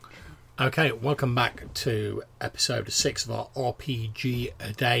Okay, welcome back to episode 6 of our RPG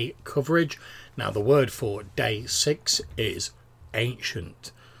a Day coverage. Now, the word for day 6 is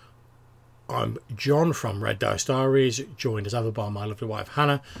ancient. I'm John from Red Dice Diaries, joined as ever by my lovely wife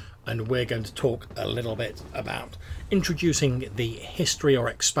Hannah, and we're going to talk a little bit about introducing the history or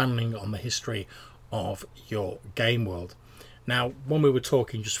expanding on the history of your game world. Now, when we were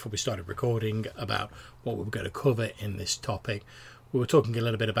talking just before we started recording about what we were going to cover in this topic, we were talking a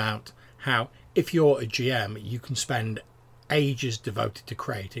little bit about how if you're a GM, you can spend ages devoted to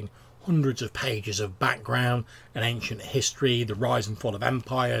creating hundreds of pages of background and ancient history, the rise and fall of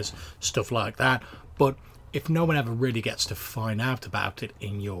empires, stuff like that. But if no one ever really gets to find out about it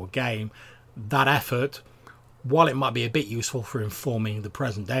in your game, that effort, while it might be a bit useful for informing the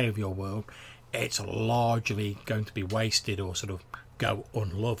present day of your world, it's largely going to be wasted or sort of go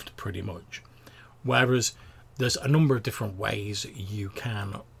unloved pretty much. Whereas there's a number of different ways you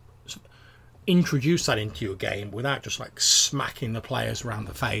can introduce that into your game without just like smacking the players around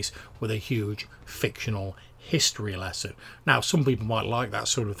the face with a huge fictional history lesson. Now, some people might like that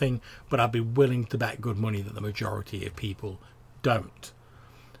sort of thing, but I'd be willing to bet good money that the majority of people don't.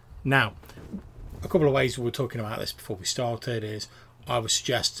 Now, a couple of ways we were talking about this before we started is I was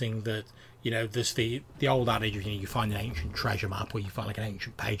suggesting that, you know, there's the old adage, you know, you find an ancient treasure map or you find like an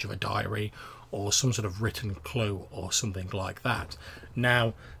ancient page of a diary or some sort of written clue or something like that.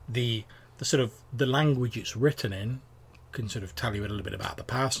 Now, the sort of the language it's written in can sort of tell you a little bit about the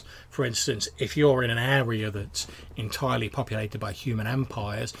past. For instance, if you're in an area that's entirely populated by human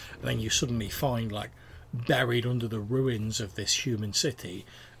empires, and then you suddenly find like buried under the ruins of this human city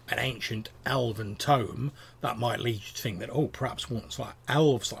an ancient elven tome, that might lead you to think that, oh, perhaps once like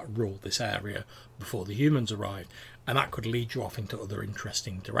elves like ruled this area before the humans arrived, and that could lead you off into other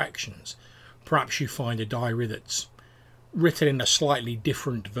interesting directions. Perhaps you find a diary that's written in a slightly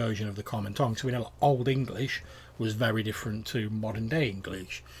different version of the common tongue. So we know like, Old English was very different to modern day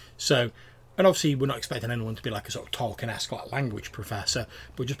English. So, and obviously we're not expecting anyone to be like a sort of Tolkien-esque like language professor,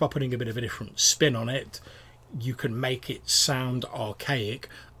 but just by putting a bit of a different spin on it, you can make it sound archaic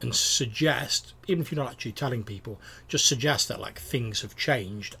and suggest, even if you're not actually telling people, just suggest that like things have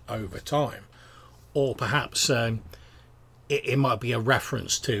changed over time. Or perhaps it might be a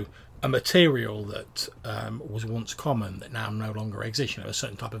reference to a material that was once common that now no longer exists, you know, a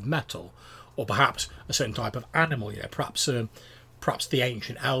certain type of metal, or perhaps a certain type of animal. You know, perhaps the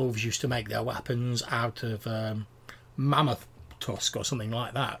ancient elves used to make their weapons out of mammoth tusk or something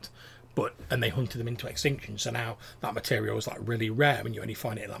like that, and they hunted them into extinction. So now that material is like really rare, and you only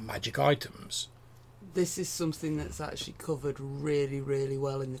find it in like magic items. This is something that's actually covered really, really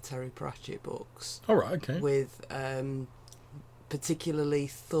well in the Terry Pratchett books. All right, okay. With particularly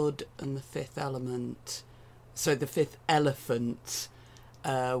Thud and the Fifth Element. So the Fifth Elephant,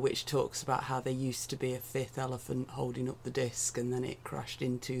 which talks about how there used to be a fifth elephant holding up the disc, and then it crashed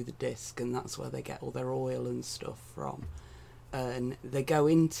into the disc, and that's where they get all their oil and stuff from. And they go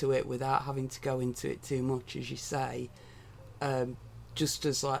into it without having to go into it too much, as you say, just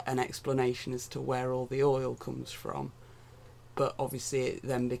as like an explanation as to where all the oil comes from. But obviously it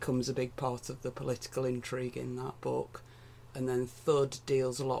then becomes a big part of the political intrigue in that book. And then Thud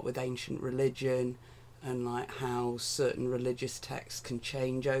deals a lot with ancient religion and like how certain religious texts can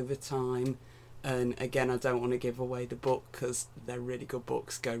change over time. And again, I don't want to give away the book because they're really good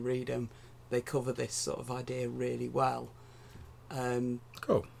books. Go read them. They cover this sort of idea really well.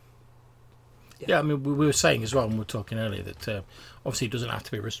 Cool. Yeah, I mean, we were saying as well when we were talking earlier that obviously it doesn't have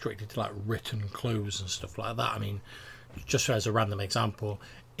to be restricted to like written clues and stuff like that. I mean, just as a random example,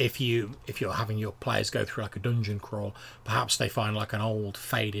 if you're having your players go through like a dungeon crawl, perhaps they find like an old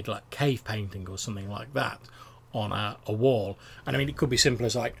faded like cave painting or something like that on a wall. And I mean, it could be simple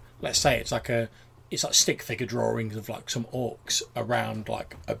as like, let's say it's like stick figure drawings of like some orcs around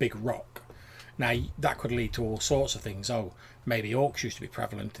like a big rock. Now that could lead to all sorts of things. Oh, maybe orcs used to be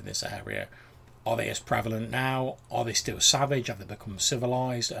prevalent in this area. Are they as prevalent now? Are they still savage? Have they become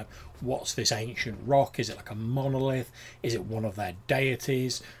civilized? What's this ancient rock? Is it like a monolith? Is it one of their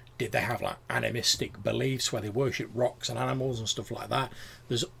deities? Did they have like animistic beliefs where they worship rocks and animals and stuff like that?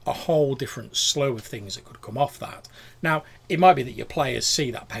 There's a whole different slew of things that could come off that. Now, it might be that your players see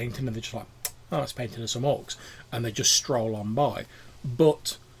that painting and they're just like, oh, it's painted of some orcs, and they just stroll on by.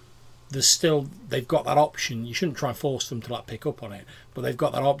 But they've got that option. You shouldn't try and force them to like pick up on it, but they've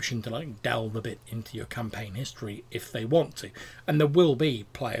got that option to like delve a bit into your campaign history if they want to. And there will be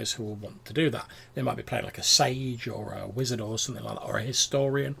players who will want to do that. They might be playing like a sage or a wizard or something like that, or a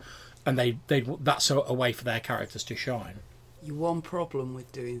historian, and that's a way for their characters to shine. Your one problem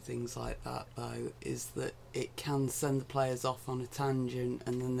with doing things like that, though, is that it can send the players off on a tangent,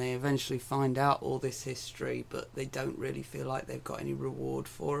 and then they eventually find out all this history, but they don't really feel like they've got any reward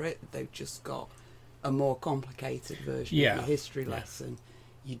for it. They've just got a more complicated version of your history lesson.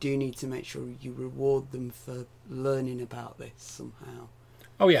 You do need to make sure you reward them for learning about this somehow.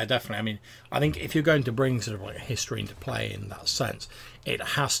 Oh yeah, definitely. I mean, I think if you're going to bring sort of like history into play in that sense, it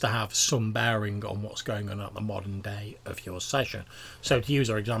has to have some bearing on what's going on at the modern day of your session. So to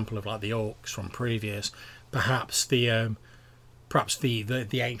use our example of like the orcs from previous, perhaps the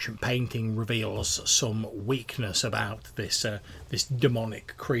ancient painting reveals some weakness about this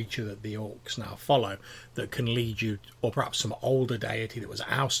demonic creature that the orcs now follow, that can lead you, or perhaps some older deity that was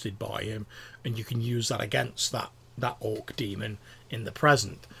ousted by him, and you can use that against that orc demon in the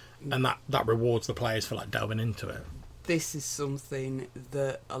present, and that rewards the players for like delving into it. This is something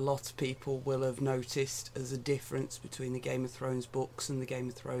that a lot of people will have noticed as a difference between the Game of Thrones books and the Game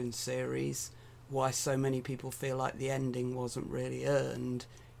of Thrones series. Why so many people feel like the ending wasn't really earned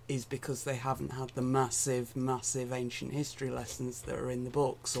is because they haven't had the massive ancient history lessons that are in the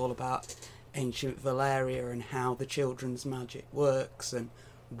books, all about ancient Valyria and how the children's magic works and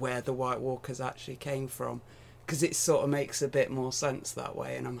where the White Walkers actually came from. Because it sort of makes a bit more sense that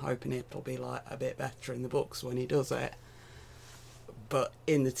way, and I'm hoping it'll be like a bit better in the books when he does it. But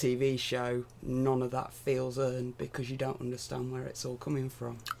in the TV show, none of that feels earned because you don't understand where it's all coming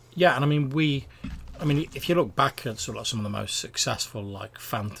from. Yeah, and I mean, if you look back at sort of like some of the most successful like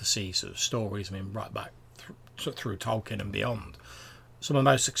fantasy sort of stories, I mean, right back through Tolkien and beyond, some of the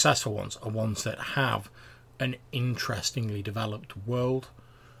most successful ones are ones that have an interestingly developed world,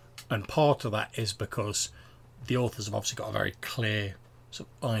 and part of that is because the authors have obviously got a very clear sort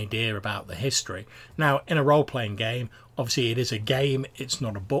of idea about the history. Now, in a role-playing game, obviously it is a game, it's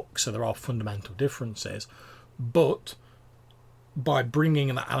not a book, so there are fundamental differences, but by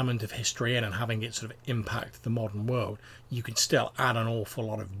bringing that element of history in and having it sort of impact the modern world, you can still add an awful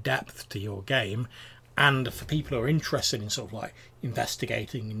lot of depth to your game. And for people who are interested in sort of like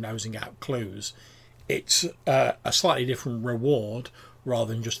investigating and nosing out clues, it's a slightly different reward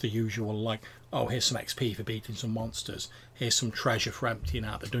rather than just the usual like, oh, here's some XP for beating some monsters, here's some treasure for emptying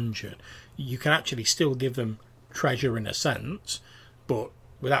out the dungeon. You can actually still give them treasure in a sense, but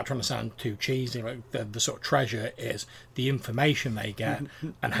without trying to sound too cheesy, like the sort of treasure is the information they get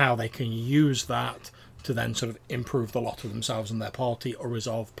and how they can use that to then sort of improve the lot of themselves and their party or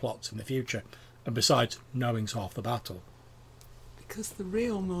resolve plots in the future. And besides, knowing's half the battle. Because the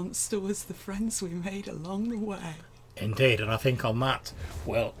real monster was the friends we made along the way. Indeed, and I think on that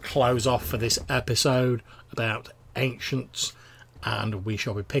we'll close off for this episode about ancients, and we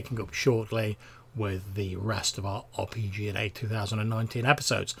shall be picking up shortly with the rest of our RPGaDay 2019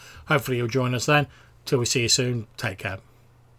 episodes. Hopefully you'll join us then. Till we see you soon, take care.